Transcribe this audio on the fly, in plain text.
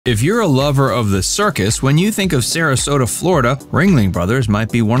If you're a lover of the circus, when you think of Sarasota, Florida, Ringling Brothers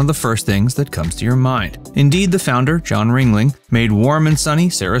might be one of the first things that comes to your mind. Indeed, the founder, John Ringling, made warm and sunny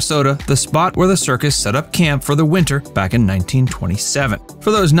Sarasota the spot where the circus set up camp for the winter back in 1927.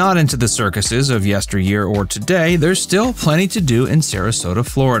 For those not into the circuses of yesteryear or today, there's still plenty to do in Sarasota,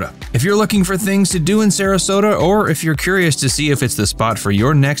 Florida. If you're looking for things to do in Sarasota, or if you're curious to see if it's the spot for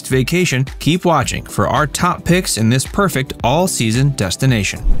your next vacation, keep watching for our top picks in this perfect all-season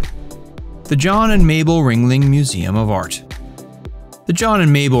destination. The John and Mable Ringling Museum of Art. The John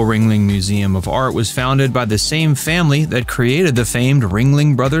and Mable Ringling Museum of Art was founded by the same family that created the famed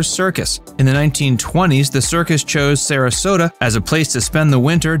Ringling Brothers Circus. In the 1920s, the circus chose Sarasota as a place to spend the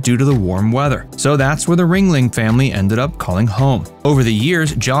winter due to the warm weather. So that's where the Ringling family ended up calling home. Over the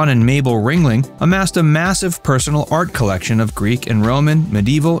years, John and Mable Ringling amassed a massive personal art collection of Greek and Roman,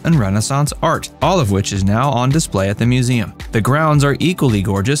 medieval, and Renaissance art, all of which is now on display at the museum. The grounds are equally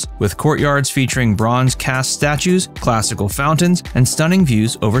gorgeous, with courtyards featuring bronze cast statues, classical fountains, and stunning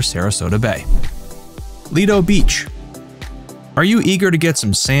views over Sarasota Bay. Lido Beach. Are you eager to get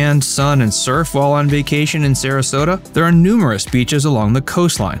some sand, sun, and surf while on vacation in Sarasota? There are numerous beaches along the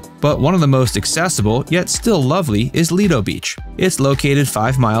coastline, but one of the most accessible, yet still lovely, is Lido Beach. It's located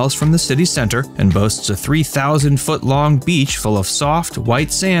 5 miles from the city center and boasts a 3,000-foot-long beach full of soft,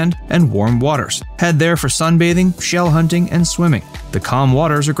 white sand and warm waters. Head there for sunbathing, shell hunting, and swimming. The calm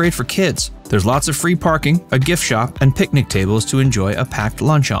waters are great for kids. There's lots of free parking, a gift shop, and picnic tables to enjoy a packed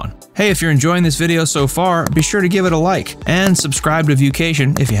lunch on. Hey, if you're enjoying this video so far, be sure to give it a like and subscribe to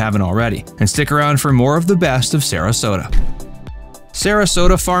Viewcation if you haven't already, and stick around for more of the best of Sarasota.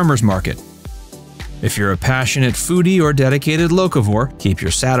 Sarasota Farmers Market. If you're a passionate foodie or dedicated locavore, keep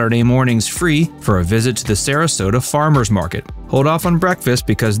your Saturday mornings free for a visit to the Sarasota Farmers Market. Hold off on breakfast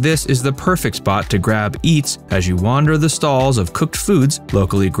because this is the perfect spot to grab eats as you wander the stalls of cooked foods,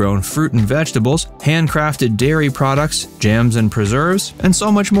 locally grown fruit and vegetables, handcrafted dairy products, jams and preserves, and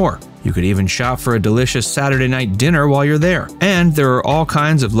so much more. You could even shop for a delicious Saturday night dinner while you're there. And there are all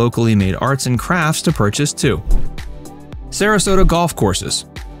kinds of locally made arts and crafts to purchase too. Sarasota Golf Courses.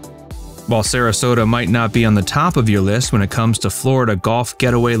 While Sarasota might not be on the top of your list when it comes to Florida golf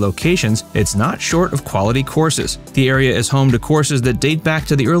getaway locations, it's not short of quality courses. The area is home to courses that date back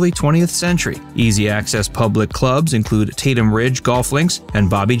to the early 20th century. Easy access public clubs include Tatum Ridge Golf Links and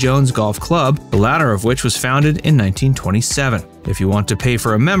Bobby Jones Golf Club, the latter of which was founded in 1927. If you want to pay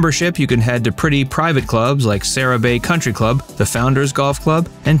for a membership, you can head to pretty private clubs like Sarah Bay Country Club, the Founders Golf Club,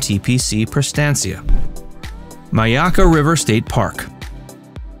 and TPC Prestancia. Myakka River State Park.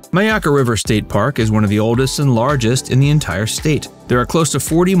 Myakka River State Park is one of the oldest and largest in the entire state. There are close to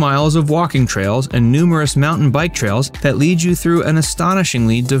 40 miles of walking trails and numerous mountain bike trails that lead you through an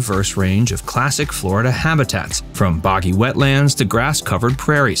astonishingly diverse range of classic Florida habitats, from boggy wetlands to grass-covered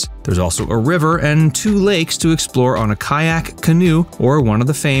prairies. There's also a river and 2 lakes to explore on a kayak, canoe, or one of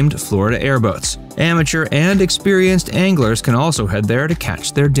the famed Florida airboats. Amateur and experienced anglers can also head there to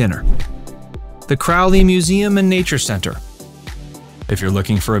catch their dinner. The Crowley Museum and Nature Center. If you're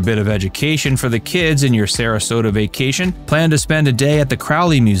looking for a bit of education for the kids in your Sarasota vacation, plan to spend a day at the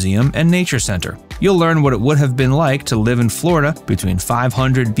Crowley Museum and Nature Center. You'll learn what it would have been like to live in Florida between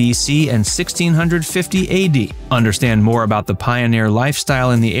 500 BC and 1650 AD. Understand more about the pioneer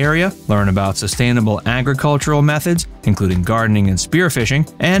lifestyle in the area, learn about sustainable agricultural methods, including gardening and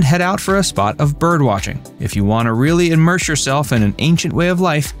spearfishing, and head out for a spot of birdwatching. If you want to really immerse yourself in an ancient way of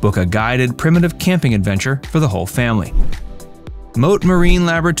life, book a guided primitive camping adventure for the whole family. Mote Marine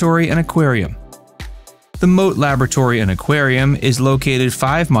Laboratory and Aquarium. The Mote Laboratory and Aquarium is located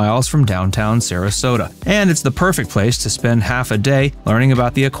 5 miles from downtown Sarasota, and it's the perfect place to spend half a day learning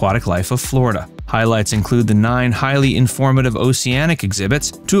about the aquatic life of Florida. Highlights include the 9 highly informative oceanic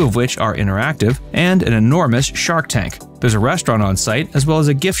exhibits, 2 of which are interactive, and an enormous shark tank. There's a restaurant on site as well as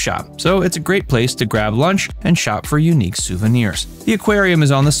a gift shop, so it's a great place to grab lunch and shop for unique souvenirs. The aquarium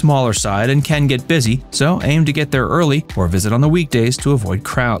is on the smaller side and can get busy, so aim to get there early or visit on the weekdays to avoid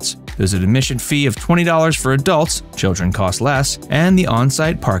crowds. There's an admission fee of $20 for adults, children cost less, and the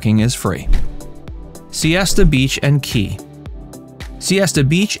on-site parking is free. Siesta Beach and Key. Siesta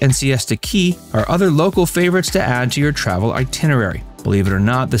Beach and Siesta Key are other local favorites to add to your travel itinerary. Believe it or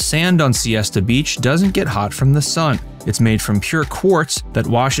not, the sand on Siesta Beach doesn't get hot from the sun. It's made from pure quartz that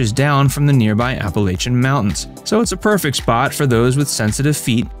washes down from the nearby Appalachian Mountains, so it's a perfect spot for those with sensitive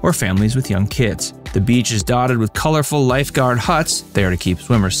feet or families with young kids. The beach is dotted with colorful lifeguard huts, there to keep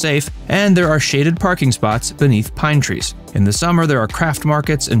swimmers safe, and there are shaded parking spots beneath pine trees. In the summer, there are craft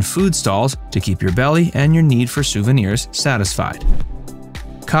markets and food stalls to keep your belly and your need for souvenirs satisfied.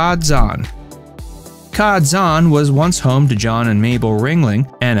 Kadzan. Kadzan was once home to John and Mable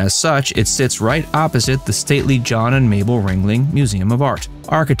Ringling, and as such, it sits right opposite the stately John and Mable Ringling Museum of Art.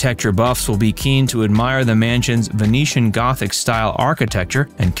 Architecture buffs will be keen to admire the mansion's Venetian Gothic-style architecture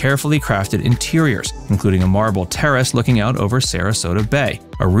and carefully crafted interiors, including a marble terrace looking out over Sarasota Bay,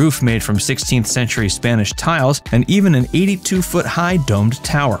 a roof made from 16th-century Spanish tiles, and even an 82-foot-high domed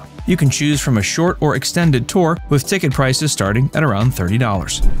tower. You can choose from a short or extended tour, with ticket prices starting at around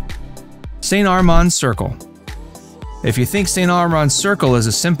 $30. St. Armands Circle. If you think St. Armands Circle is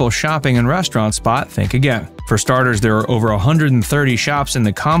a simple shopping and restaurant spot, think again. For starters, there are over 130 shops in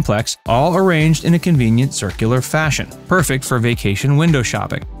the complex, all arranged in a convenient circular fashion, perfect for vacation window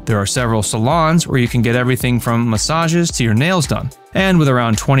shopping. There are several salons where you can get everything from massages to your nails done. And with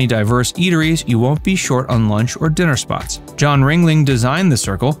around 20 diverse eateries, you won't be short on lunch or dinner spots. John Ringling designed the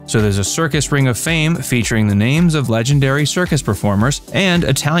circle, so there's a Circus Ring of Fame featuring the names of legendary circus performers, and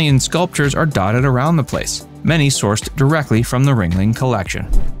Italian sculptures are dotted around the place, many sourced directly from the Ringling collection.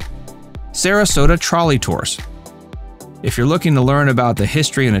 Sarasota Trolley Tours. If you're looking to learn about the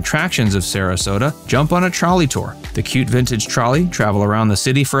history and attractions of Sarasota, jump on a trolley tour. The cute vintage trolley travel around the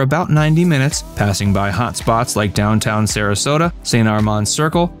city for about 90 minutes, passing by hot spots like downtown Sarasota, St. Armands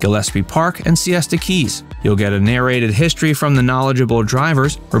Circle, Gillespie Park, and Siesta Keys. You'll get a narrated history from the knowledgeable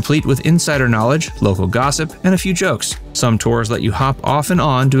drivers, replete with insider knowledge, local gossip, and a few jokes. Some tours let you hop off and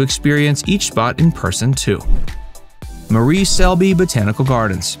on to experience each spot in person too. Selby Botanical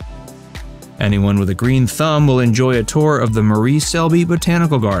Gardens. Anyone with a green thumb will enjoy a tour of the Selby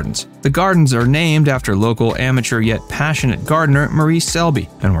Botanical Gardens. The gardens are named after local amateur yet passionate gardener Marie Selby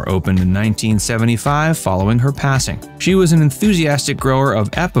and were opened in 1975 following her passing. She was an enthusiastic grower of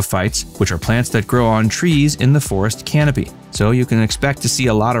epiphytes, which are plants that grow on trees in the forest canopy. So you can expect to see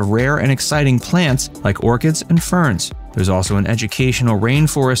a lot of rare and exciting plants like orchids and ferns. There's also an educational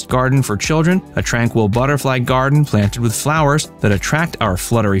rainforest garden for children, a tranquil butterfly garden planted with flowers that attract our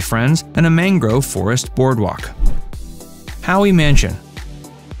fluttery friends, and a mangrove forest boardwalk. Howey Mansion.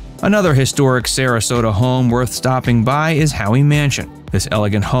 Another historic Sarasota home worth stopping by is Howey Mansion. This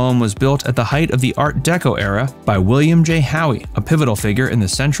elegant home was built at the height of the Art Deco era by William J. Howey, a pivotal figure in the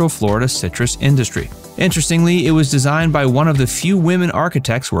Central Florida citrus industry. Interestingly, it was designed by one of the few women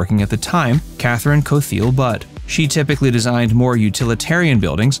architects working at the time, Catherine Cothiel Budd. She typically designed more utilitarian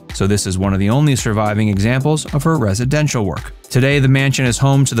buildings, so this is one of the only surviving examples of her residential work. Today, the mansion is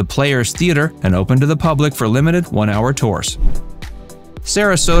home to the Players Theater and open to the public for limited one-hour tours.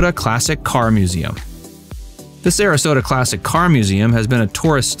 Sarasota Classic Car Museum. The Sarasota Classic Car Museum has been a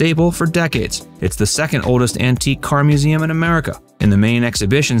tourist staple for decades. It's the second oldest antique car museum in America. In the main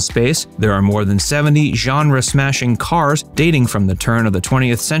exhibition space, there are more than 70 genre-smashing cars dating from the turn of the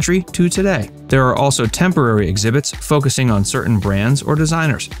 20th century to today. There are also temporary exhibits focusing on certain brands or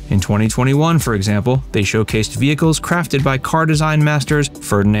designers. In 2021, for example, they showcased vehicles crafted by car design masters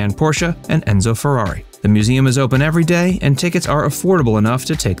Ferdinand Porsche and Enzo Ferrari. The museum is open every day, and tickets are affordable enough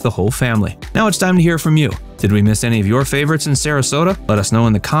to take the whole family. Now it's time to hear from you. Did we miss any of your favorites in Sarasota? Let us know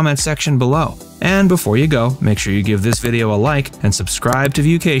in the comments section below. And before you go, make sure you give this video a like and subscribe to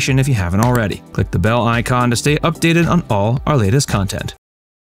Viewcation if you haven't already. Click the bell icon to stay updated on all our latest content.